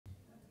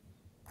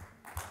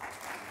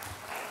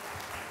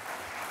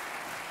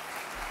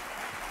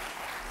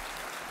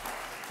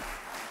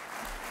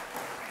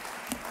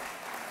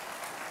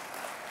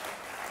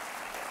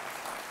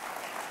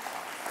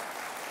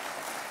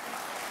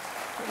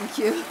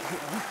Thank you.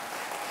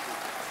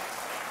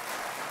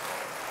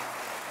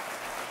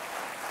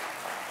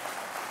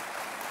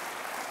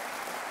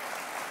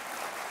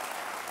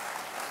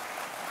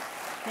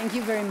 Thank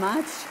you very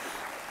much.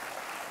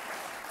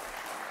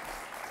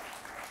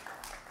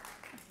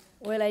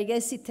 Well, I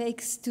guess it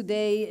takes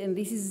today, and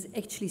this is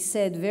actually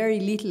said,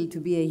 very little to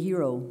be a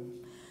hero.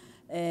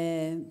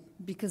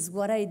 Because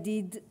what I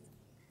did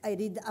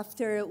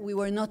after we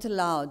were not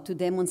allowed to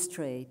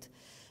demonstrate,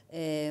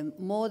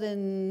 more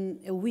than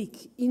a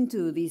week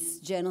into this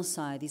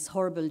genocide, this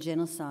horrible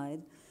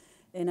genocide,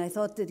 and I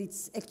thought that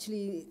it's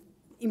actually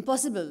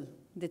impossible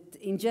that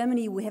in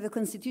Germany we have a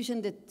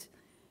constitution that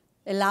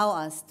allow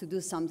us to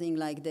do something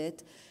like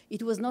that.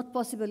 It was not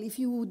possible. If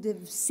you would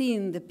have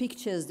seen the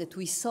pictures that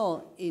we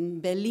saw in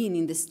Berlin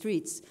in the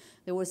streets,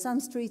 there were some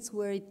streets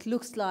where it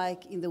looks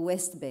like in the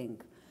West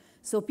Bank.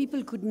 So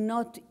people could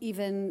not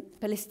even,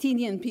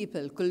 Palestinian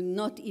people could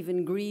not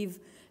even grieve.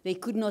 They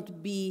could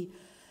not be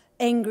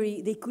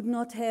angry. They could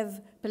not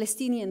have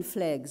Palestinian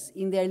flags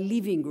in their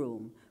living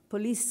room.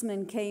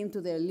 Policemen came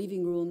to their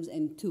living rooms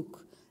and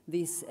took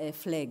these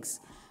flags.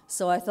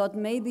 So I thought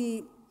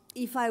maybe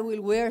if I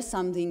will wear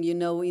something, you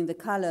know, in the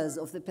colors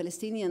of the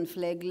Palestinian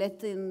flag, let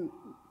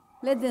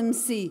them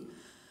see,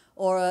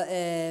 or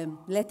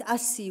let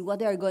us see what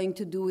they are going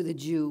to do with a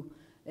Jew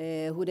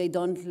who they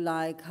don't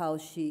like, how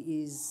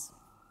she is,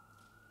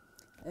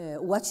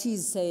 what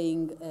she's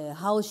saying,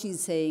 how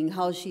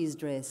she's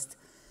dressed.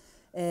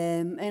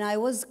 And I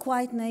was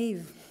quite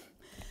naive.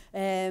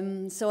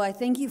 So I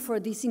thank you for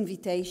this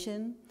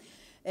invitation.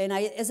 And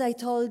as I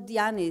told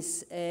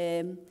Yanis,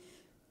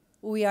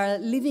 we are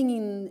living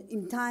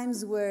in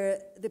times where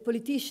the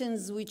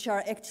politicians, which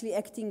are actually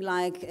acting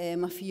like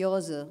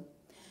mafioso,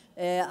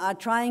 are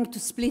trying to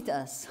split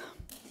us.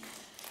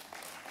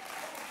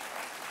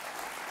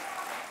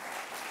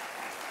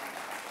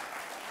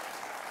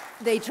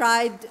 They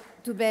tried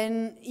to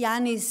ban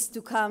Yanis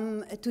to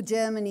come to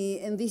Germany,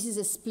 and this is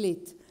a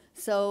split.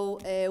 So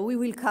we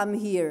will come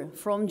here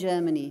from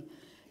Germany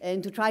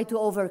and to try to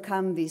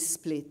overcome this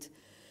split.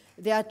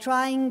 They are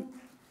trying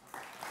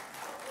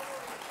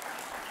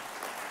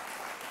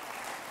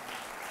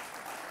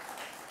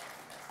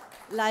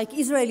like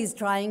Israel is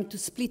trying to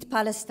split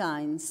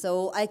Palestine,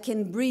 so I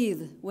can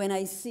breathe when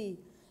I see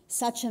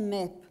such a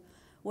map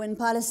when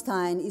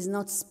Palestine is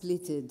not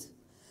splitted.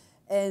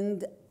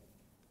 And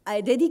I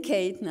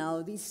dedicate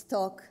now this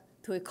talk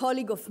to a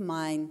colleague of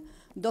mine,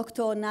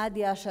 Dr.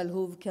 Nadia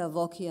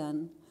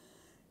Shalhov-Keavokian,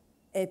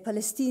 a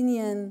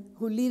Palestinian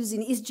who lives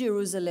in East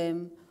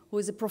Jerusalem, who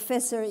is a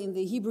professor in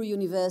the Hebrew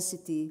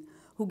University,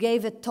 who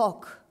gave a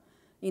talk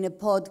in a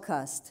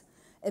podcast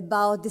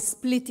about the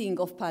splitting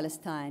of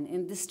Palestine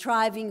and the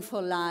striving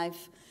for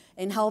life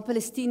and how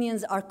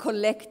Palestinians are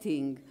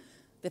collecting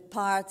the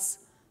parts,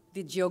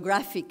 the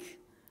geographic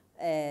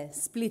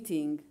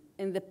splitting,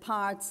 and the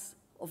parts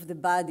of the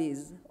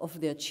bodies of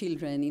their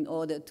children in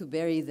order to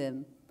bury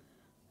them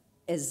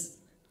as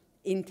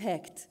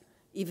intact,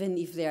 even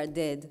if they are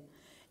dead.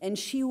 And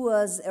she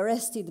was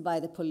arrested by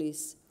the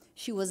police.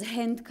 She was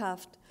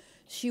handcuffed.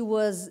 She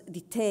was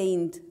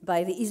detained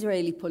by the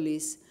Israeli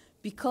police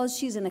because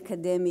she's an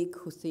academic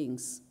who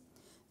thinks.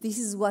 This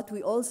is what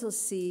we also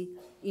see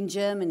in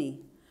Germany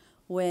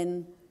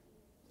when,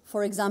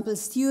 for example,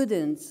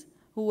 students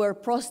who were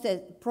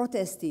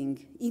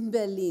protesting in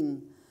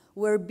Berlin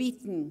were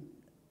beaten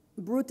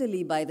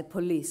brutally by the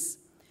police.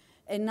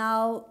 And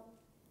now,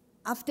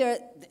 after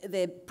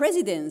the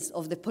presidents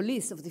of the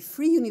police, of the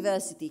Free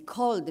University,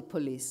 called the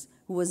police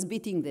who was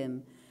beating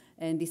them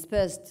and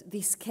dispersed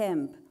this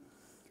camp.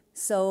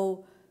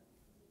 So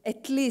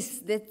at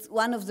least that's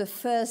one of the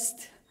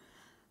first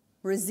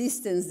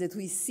resistance that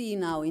we see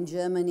now in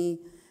Germany.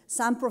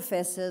 Some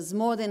professors,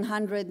 more than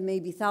 100,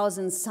 maybe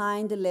 1,000,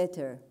 signed a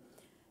letter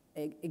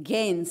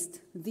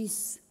against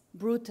these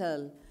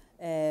brutal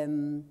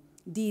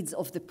deeds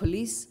of the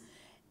police.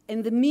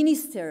 And the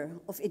Minister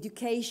of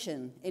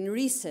Education and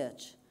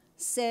Research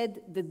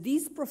said that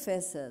these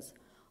professors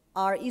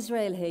are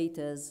Israel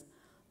haters.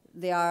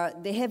 They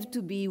have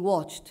to be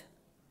watched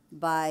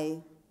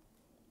by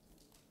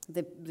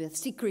the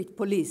secret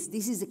police.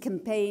 This is a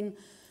campaign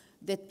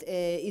that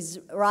is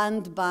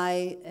run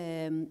by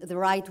the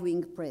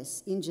right-wing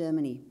press in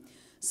Germany.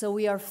 So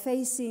we are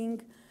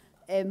facing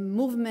a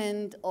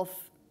movement of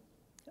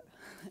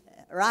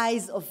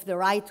rise of the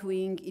right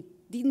wing. It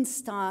didn't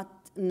start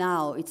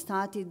now. It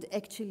started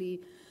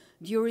actually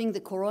during the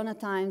Corona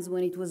times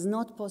when it was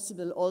not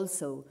possible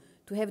also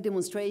to have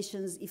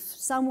demonstrations. If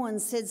someone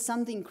said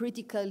something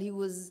critical, he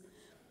was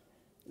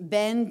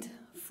banned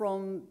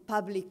from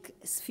public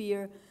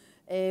sphere.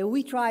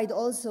 We tried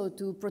also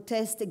to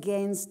protest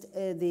against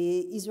the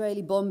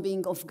Israeli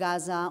bombing of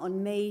Gaza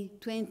on May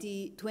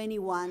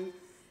 2021,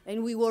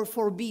 and we were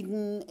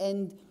forbidden,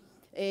 and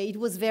it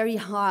was very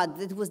hard.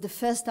 That was the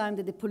first time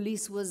that the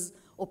police was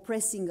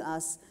oppressing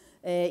us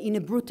in a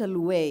brutal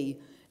way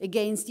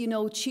against,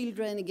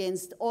 children,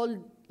 against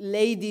all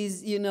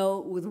ladies,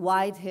 with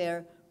white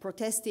hair,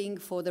 protesting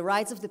for the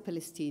rights of the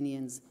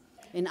Palestinians.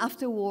 And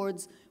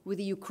afterwards, with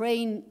the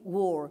Ukraine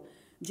war,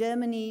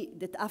 Germany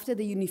that after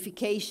the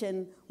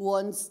unification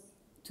wants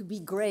to be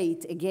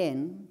great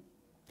again.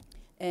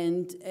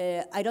 And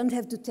I don't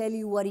have to tell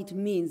you what it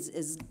means.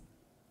 As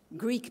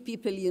Greek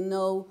people, you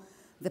know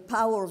the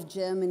power of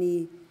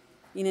Germany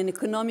in an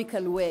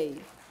economical way.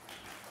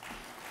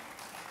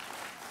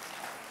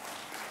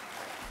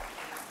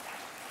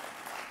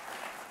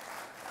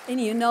 And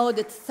you know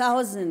that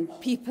 1,000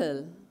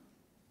 people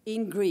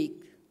in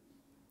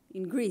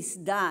Greece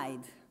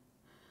died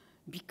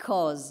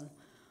because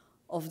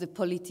of the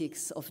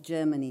politics of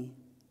Germany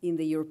in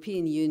the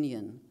European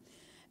Union.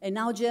 And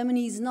now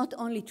Germany is not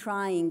only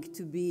trying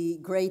to be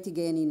great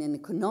again in an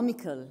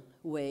economical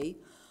way,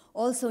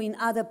 also in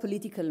other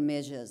political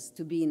measures,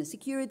 to be in a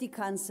Security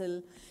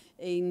Council,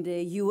 in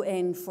the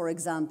UN, for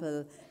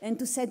example, and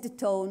to set the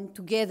tone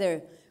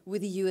together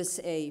with the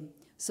USA.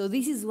 So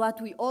this is what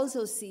we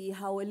also see,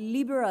 how a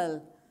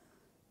liberal,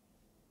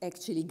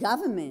 actually,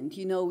 government,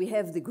 you know, we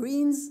have the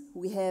Greens,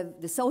 we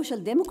have the Social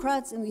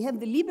Democrats, and we have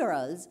the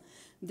liberals.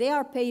 They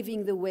are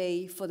paving the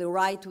way for the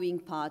right-wing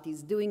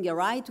parties, doing a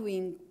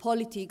right-wing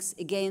politics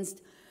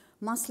against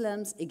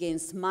Muslims,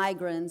 against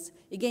migrants,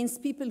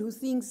 against people who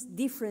think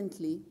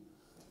differently,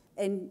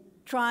 and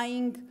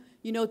trying,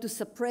 you know, to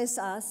suppress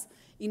us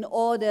in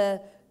order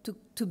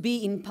to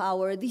be in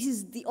power. This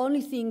is the only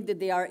thing that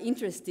they are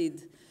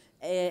interested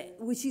in,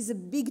 which is a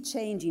big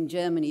change in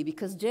Germany,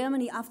 because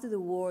Germany, after the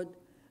war,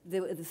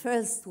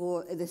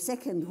 the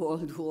Second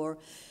World War,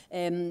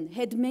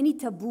 had many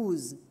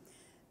taboos.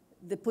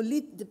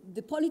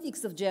 The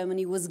politics of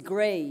Germany was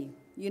gray.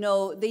 You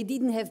know, they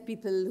didn't have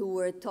people who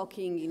were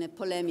talking in a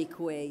polemic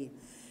way.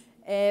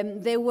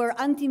 They were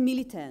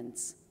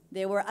anti-militants.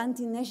 They were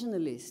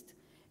anti-nationalist.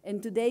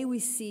 And today we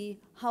see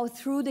how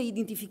through the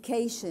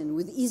identification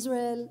with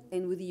Israel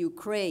and with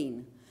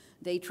Ukraine,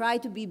 they try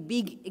to be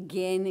big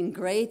again and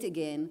great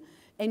again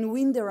and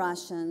win the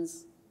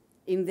Russians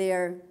in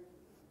their,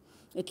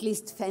 at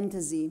least,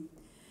 fantasy,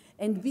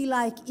 and be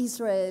like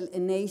Israel, a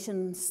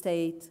nation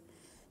state,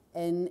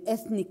 an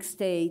ethnic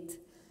state,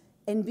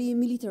 and be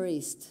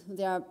militarist.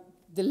 There are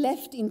the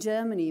left in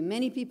Germany,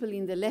 many people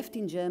in the left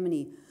in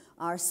Germany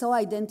are so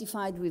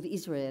identified with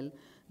Israel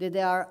that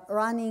they are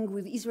running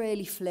with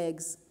Israeli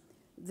flags.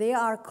 They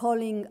are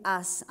calling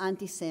us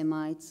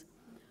anti-Semites.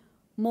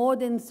 More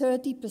than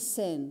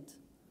 30%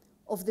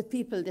 of the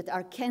people that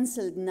are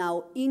canceled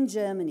now in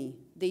Germany,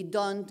 they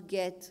don't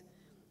get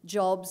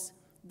jobs,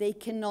 they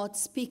cannot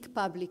speak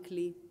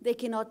publicly, they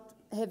cannot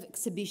have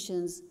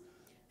exhibitions.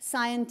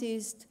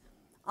 Scientists,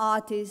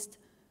 artists,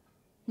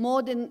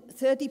 more than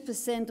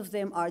 30% of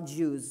them are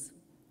Jews.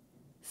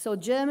 So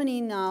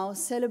Germany now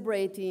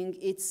celebrating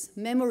its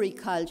memory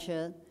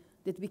culture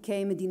that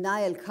became a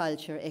denial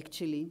culture,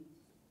 actually,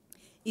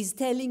 is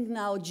telling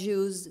now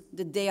Jews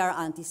that they are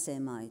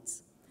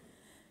anti-Semites.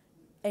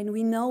 And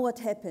we know what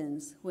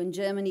happens when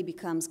Germany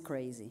becomes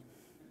crazy.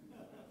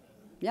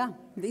 Yeah,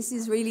 this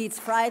is really, it's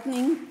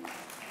frightening.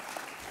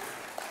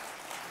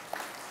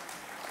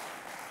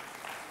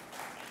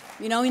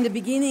 You know, in the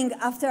beginning,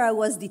 after I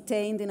was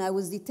detained, and I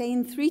was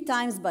detained 3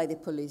 times by the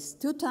police,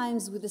 2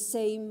 times with the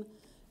same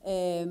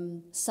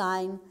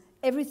sign,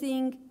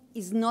 everything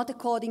is not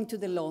according to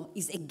the law,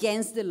 is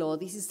against the law.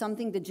 This is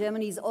something that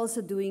Germany is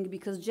also doing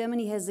because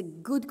Germany has a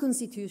good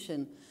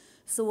constitution.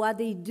 So what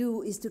they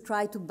do is to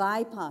try to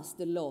bypass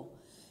the law.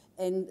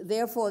 And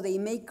therefore, they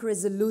make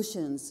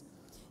resolutions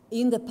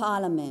in the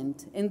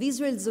parliament. And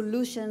these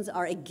resolutions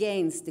are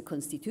against the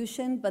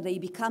constitution, but they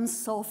become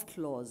soft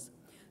laws.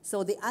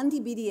 So the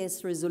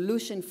anti-BDS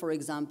resolution, for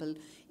example,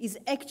 is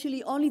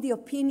actually only the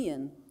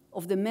opinion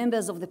of the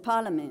members of the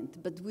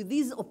parliament. But with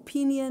this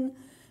opinion,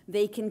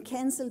 they can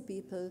cancel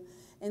people,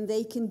 and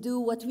they can do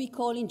what we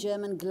call in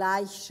German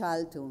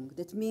Gleichschaltung.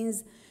 That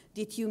means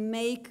that you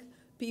make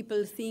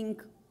people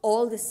think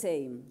all the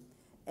same,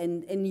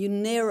 and you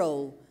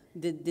narrow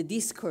the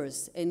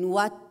discourse and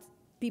what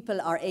people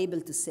are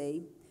able to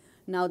say.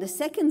 Now, the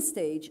second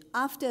stage,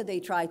 after they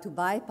try to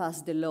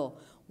bypass the law,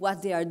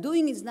 what they are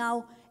doing is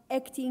now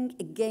acting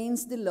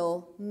against the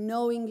law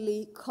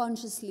knowingly,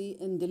 consciously,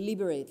 and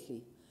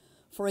deliberately.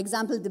 For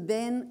example, the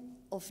ban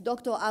of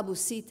Dr. Abu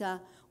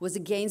Sita was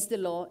against the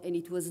law, and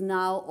it was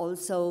now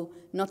also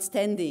not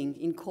standing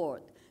in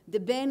court.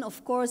 The ban,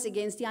 of course,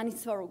 against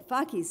Yanis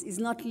Varoufakis is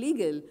not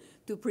legal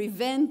to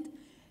prevent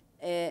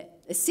a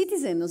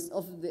citizen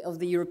of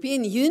the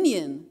European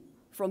Union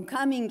from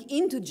coming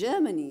into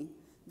Germany.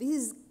 This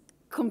is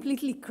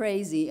completely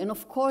crazy, and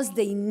of course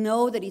they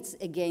know that it's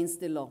against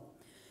the law,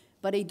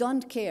 but they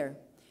don't care.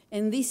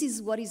 And this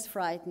is what is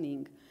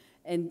frightening.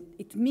 And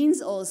it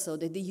means also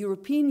that the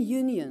European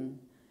Union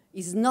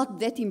is not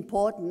that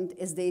important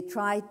as they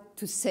try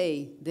to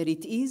say that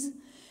it is.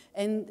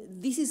 And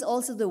this is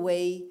also the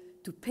way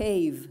to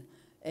pave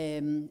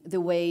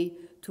the way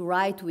to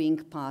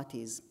right-wing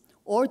parties,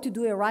 or to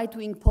do a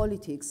right-wing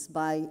politics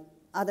by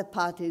other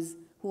parties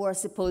who are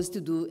supposed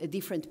to do a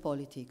different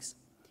politics.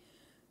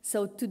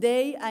 So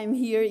today I'm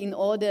here in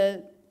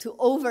order to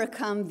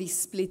overcome this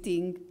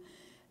splitting.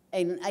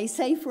 And I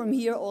say from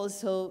here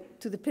also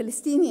to the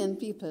Palestinian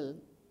people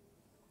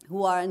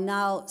who are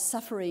now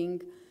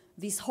suffering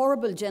this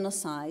horrible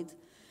genocide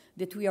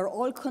that we are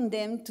all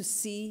condemned to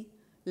see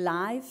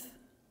live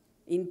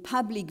in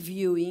public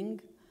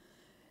viewing,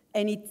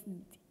 and it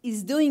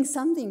is doing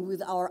something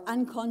with our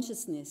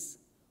unconsciousness.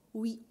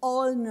 We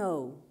all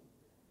know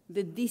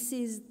that this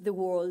is the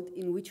world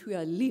in which we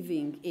are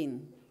living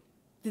in,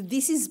 that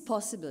this is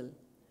possible,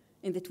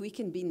 and that we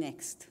can be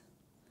next.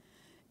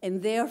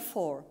 And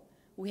therefore,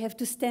 we have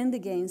to stand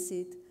against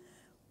it.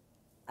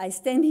 I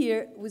stand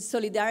here with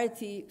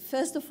solidarity,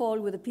 first of all,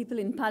 with the people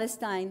in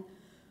Palestine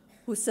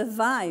who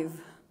survive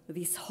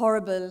this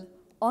horrible,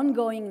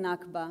 ongoing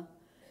Nakba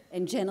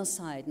and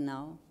genocide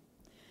now.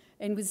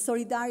 And with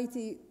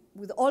solidarity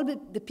with all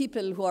the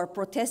people who are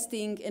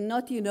protesting and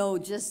not,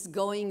 just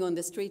going on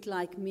the street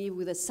like me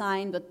with a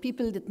sign, but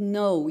people that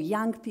know,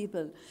 young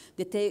people,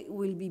 that they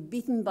will be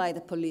beaten by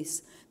the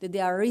police, that they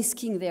are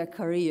risking their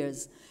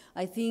careers.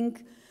 I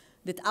think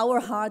that our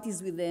heart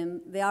is with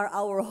them. They are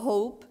our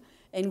hope,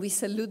 and we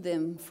salute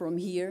them from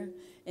here.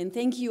 And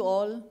thank you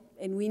all,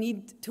 and we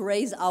need to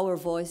raise our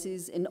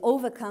voices and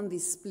overcome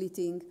this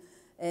splitting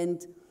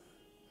and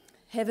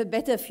have a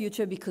better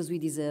future because we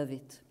deserve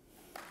it.